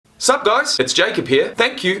Sup guys, it's Jacob here.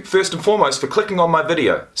 Thank you first and foremost for clicking on my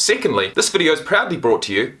video. Secondly, this video is proudly brought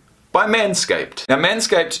to you by Manscaped. Now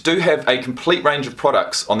Manscaped do have a complete range of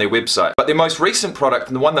products on their website, but their most recent product,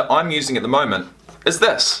 and the one that I'm using at the moment, is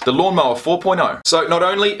this, the Lawnmower 4.0. So not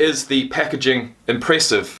only is the packaging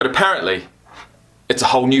impressive, but apparently it's a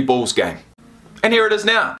whole new balls game. And here it is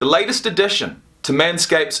now, the latest addition to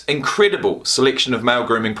Manscaped's incredible selection of male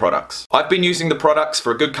grooming products. I've been using the products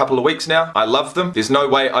for a good couple of weeks now. I love them. There's no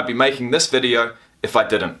way I'd be making this video if I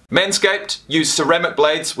didn't. Manscaped use ceramic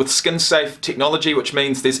blades with skin-safe technology, which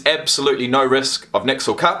means there's absolutely no risk of nicks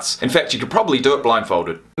or cuts. In fact, you could probably do it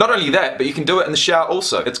blindfolded. Not only that, but you can do it in the shower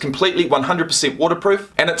also. It's completely 100%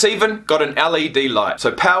 waterproof, and it's even got an LED light.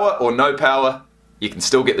 So power or no power, you can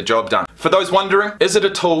still get the job done. For those wondering, is it a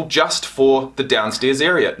tool just for the downstairs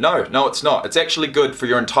area? No, it's not. It's actually good for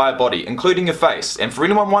your entire body, including your face. And for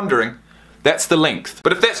anyone wondering, that's the length.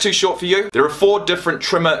 But if that's too short for you, there are 4 different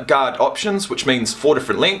trimmer guard options, which means 4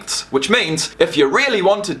 different lengths, which means if you really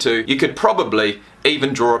wanted to, you could probably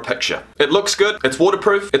even draw a picture. It looks good, it's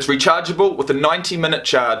waterproof, it's rechargeable with a 90-minute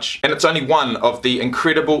charge, and it's only one of the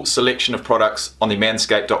incredible selection of products on the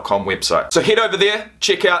manscaped.com website. So head over there,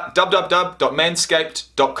 check out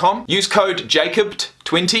www.manscaped.com, use code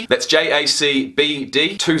JACOBD20, that's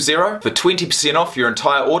JACBD20 for 20% off your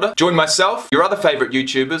entire order. Join myself, your other favourite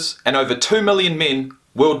YouTubers, and over 2 million men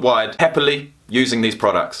worldwide happily using these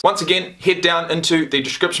products. Once again, head down into the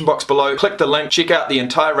description box below, click the link, check out the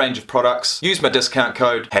entire range of products, use my discount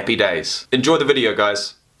code, happy days. Enjoy the video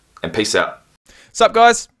guys, and peace out. Sup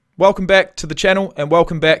guys, welcome back to the channel and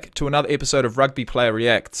welcome back to another episode of Rugby Player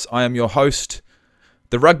Reacts. I am your host,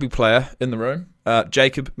 the rugby player in the room,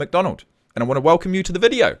 Jacob McDonald, and I want to welcome you to the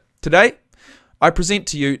video. Today, I present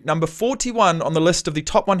to you number 41 on the list of the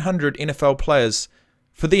top 100 NFL players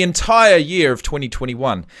for the entire year of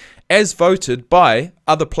 2021, as voted by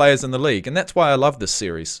other players in the league. And that's why I love this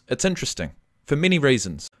series. It's interesting for many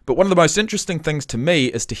reasons. But one of the most interesting things to me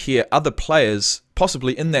is to hear other players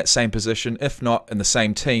possibly in that same position, if not in the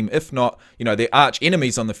same team, if not, you know, their arch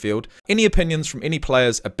enemies on the field. Any opinions from any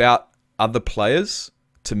players about other players,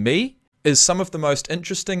 to me, is some of the most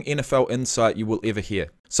interesting NFL insight you will ever hear.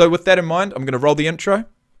 So with that in mind, I'm going to roll the intro,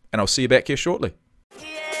 and I'll see you back here shortly.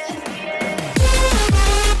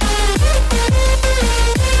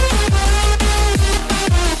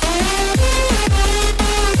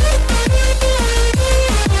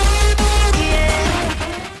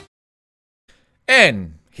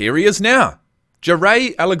 And here he is now,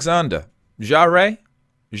 JAIRE Alexander. JAIRE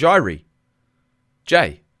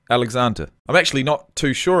Alexander. I'm actually not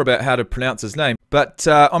too sure about how to pronounce his name, but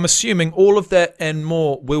I'm assuming all of that and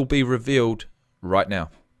more will be revealed right now.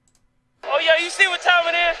 Oh yeah, you see what time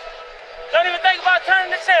it is? Don't even think about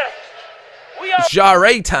turning the channel. We are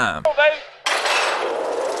JAIRE time. oh, baby.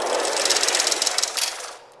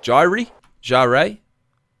 JAIRE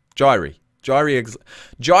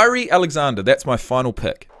Alexander, that's my final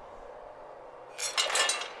pick.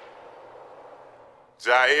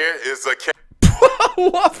 Jair is a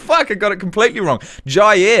What? Fuck, I got it completely wrong.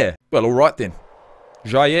 JAIRE. Well, alright then.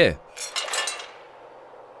 JAIRE.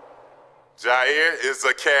 Jair is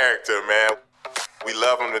a character, man. We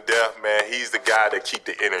love him to death, man. He's the guy that keep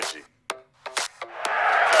the energy.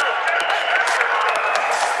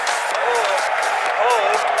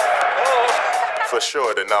 For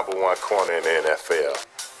sure, the #1 corner in the NFL.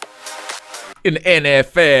 In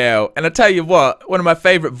NFL. And I tell you what, one of my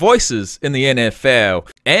favorite voices in the NFL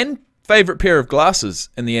and favorite pair of glasses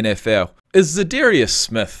in the NFL is Za'Darius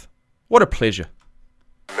Smith. What a pleasure.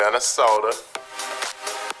 Minnesota.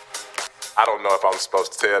 I don't know if I'm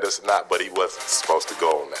supposed to tell this or not, but he wasn't supposed to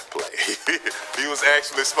go on that play. He was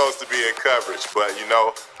actually supposed to be in coverage, but you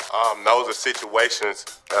know, those are situations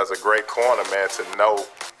as a great corner, man, to know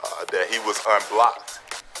that he was unblocked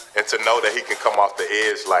and to know that he can come off the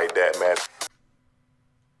edge like that, man.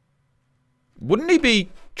 Wouldn't he be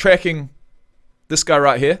tracking this guy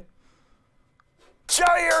right here?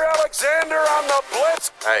 JAIRE Alexander on the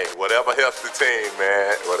blitz. Hey, whatever helps the team,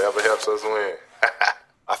 man. Whatever helps us win.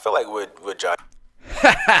 I feel like with Jair,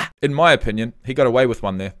 In my opinion, he got away with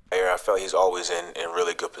one there. I feel he's always in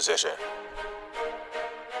really good position.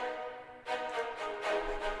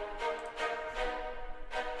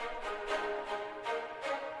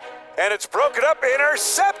 And it's broken up,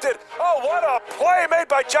 intercepted. Oh, what a play made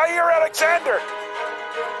by JAIRE Alexander.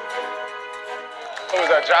 Who was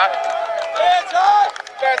that, Jai? Yeah, John.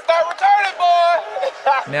 Better start returning,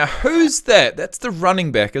 boy. Now, who's that? That's the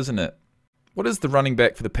running back, isn't it? What is the running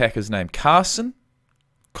back for the Packers name? Carson?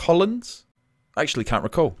 Collins? I actually can't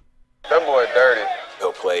recall. That boy dirty.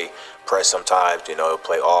 He'll play press sometimes, you know, he'll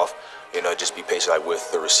play off. you know, just be patient like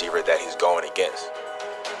with the receiver that he's going against.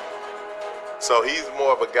 So he's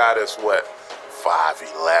more of a guy that's what,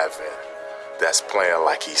 5'11", that's playing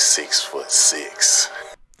like he's 6'6".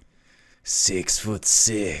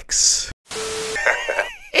 6'6".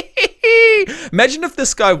 Imagine if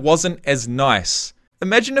this guy wasn't as nice.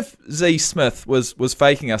 Imagine if Z Smith was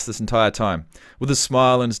faking us this entire time with his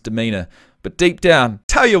smile and his demeanor. But deep down,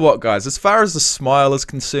 tell you what, guys, as far as the smile is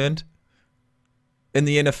concerned in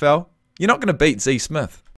the NFL, you're not going to beat Z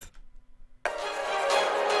Smith.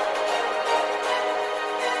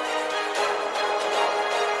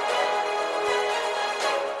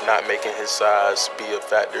 Not making his size be a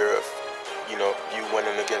factor of, you know, you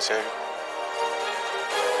winning against him.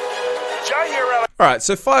 Alright,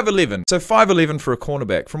 so 5'11". So 5'11" for a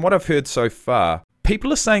cornerback. From what I've heard so far,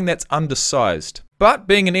 people are saying that's undersized. But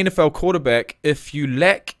being an NFL quarterback, if you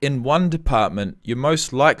lack in one department, you're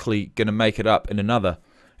most likely going to make it up in another.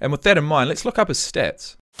 And with that in mind, let's look up his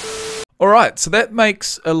stats. Alright, so that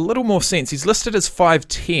makes a little more sense. He's listed as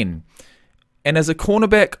 5'10". And as a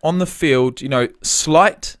cornerback on the field, you know,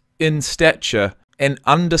 slight in stature and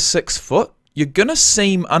under 6 foot, you're going to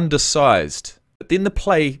seem undersized. But then the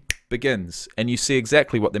play begins and you see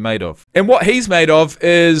exactly what they're made of. And what he's made of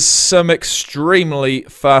is some extremely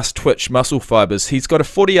fast twitch muscle fibers. He's got a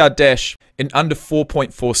 40-yard dash in under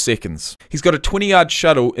 4.4 seconds. He's got a 20-yard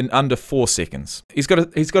shuttle in under 4 seconds. He's got a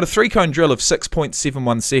 3-cone drill of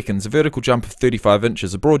 6.71 seconds, a vertical jump of 35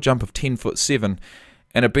 inches, a broad jump of 10'7",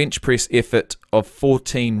 and a bench press effort of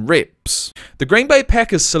 14 reps. The Green Bay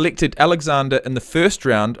Packers selected Alexander in the first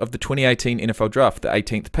round of the 2018 NFL Draft, the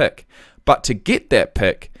 18th pick. But to get that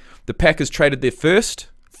pick, the Packers traded their first,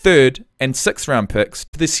 third, and 6th round picks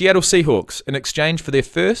to the Seattle Seahawks in exchange for their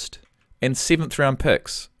 1st and 7th round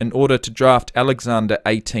picks in order to draft Alexander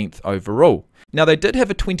 18th overall. Now, they did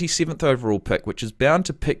have a 27th overall pick, which is bound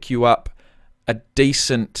to pick you up a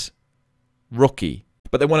decent rookie.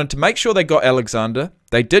 But they wanted to make sure they got Alexander.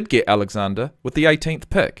 They did get Alexander with the 18th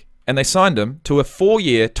pick. And they signed him to a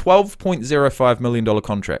 4-year, $12.05 million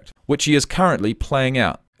contract, which he is currently playing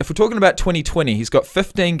out. If we're talking about 2020, he's got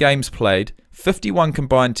 15 games played, 51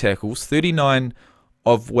 combined tackles, 39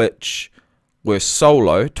 of which were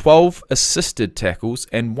solo, 12 assisted tackles,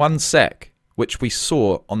 and 1 sack, which we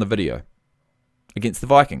saw on the video against the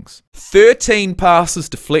Vikings. 13 passes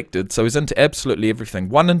deflected, so he's into absolutely everything.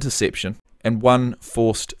 1 interception and 1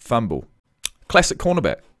 forced fumble. Classic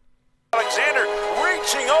cornerback. Alexander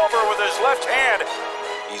reaching over with his left hand.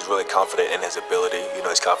 He's really confident in his ability. You know,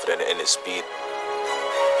 he's confident in his speed.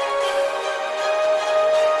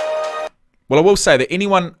 Well, I will say that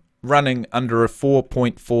anyone running under a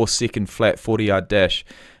 4.4 second flat 40-yard dash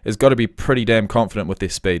has got to be pretty damn confident with their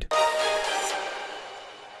speed.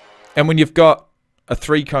 And when you've got a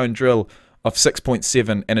 3-cone drill of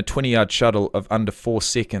 6.7 and a 20-yard shuttle of under 4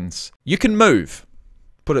 seconds, you can move.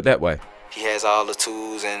 Put it that way. He has all the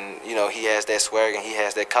tools, and you know, he has that swag and he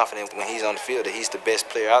has that confidence when he's on the field that he's the best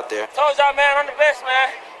player out there. Told y'all, man, I'm the best, man.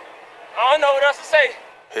 I don't know what else to say.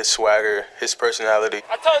 His swagger, his personality.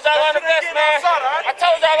 I told y'all I'm the best, man. I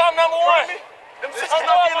told y'all I'm number one. Don't throw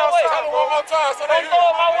it my way. Don't throw it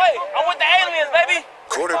my way. I'm with the aliens, baby.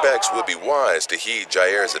 Quarterbacks would be wise to heed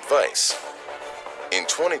Jaire's advice. In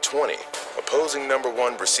 2020, opposing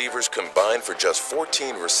 #1 receivers combined for just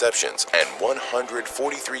 14 receptions and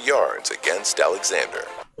 143 yards against Alexander.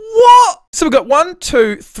 What? So we've got 1,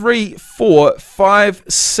 2, 3, 4, 5,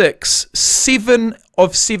 6, 7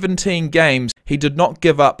 of 17 games. He did not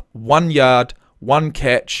give up 1 yard, 1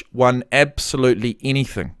 catch, 1 absolutely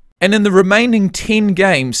anything. And in the remaining 10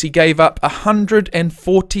 games, he gave up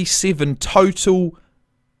 147 total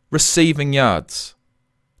receiving yards.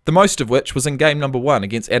 The most of which was in game #1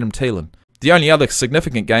 against Adam Thielen. The only other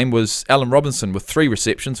significant game was Allen Robinson with 3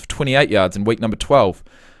 receptions for 28 yards in week number 12.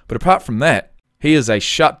 But apart from that, he is a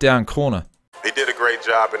shutdown corner. He did a great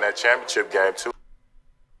job in that championship game, too.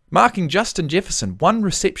 Marking Justin Jefferson, 1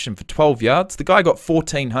 reception for 12 yards. The guy got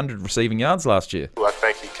 1,400 receiving yards last year. I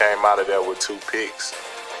think he came out of there with 2 picks.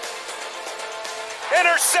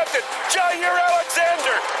 Intercepted, Jaire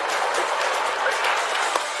Alexander.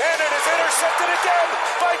 And it is intercepted again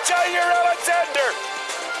by Jaire Alexander.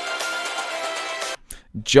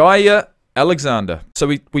 Jaire Alexander. So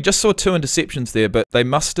we just saw 2 interceptions there, but they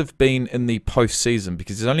must have been in the postseason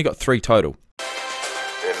because he's only got 3 total.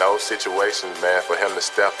 In those situations, man, for him to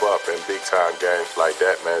step up in big-time games like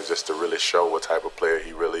that, man, just to really show what type of player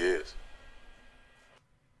he really is.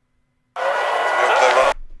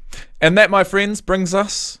 And that, my friends, brings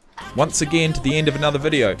us once again to the end of another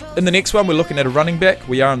video. In the next one, we're looking at a running back.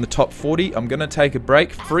 We are in the top 40. I'm going to take a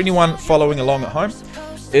break. For anyone following along at home,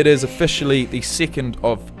 It is officially the 2nd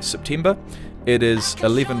of September. It is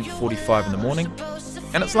 11:45 in the morning,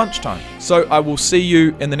 and it's lunchtime. So I will see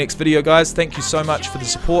you in the next video, guys. Thank you so much for the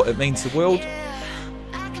support. It means the world.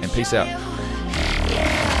 And peace out.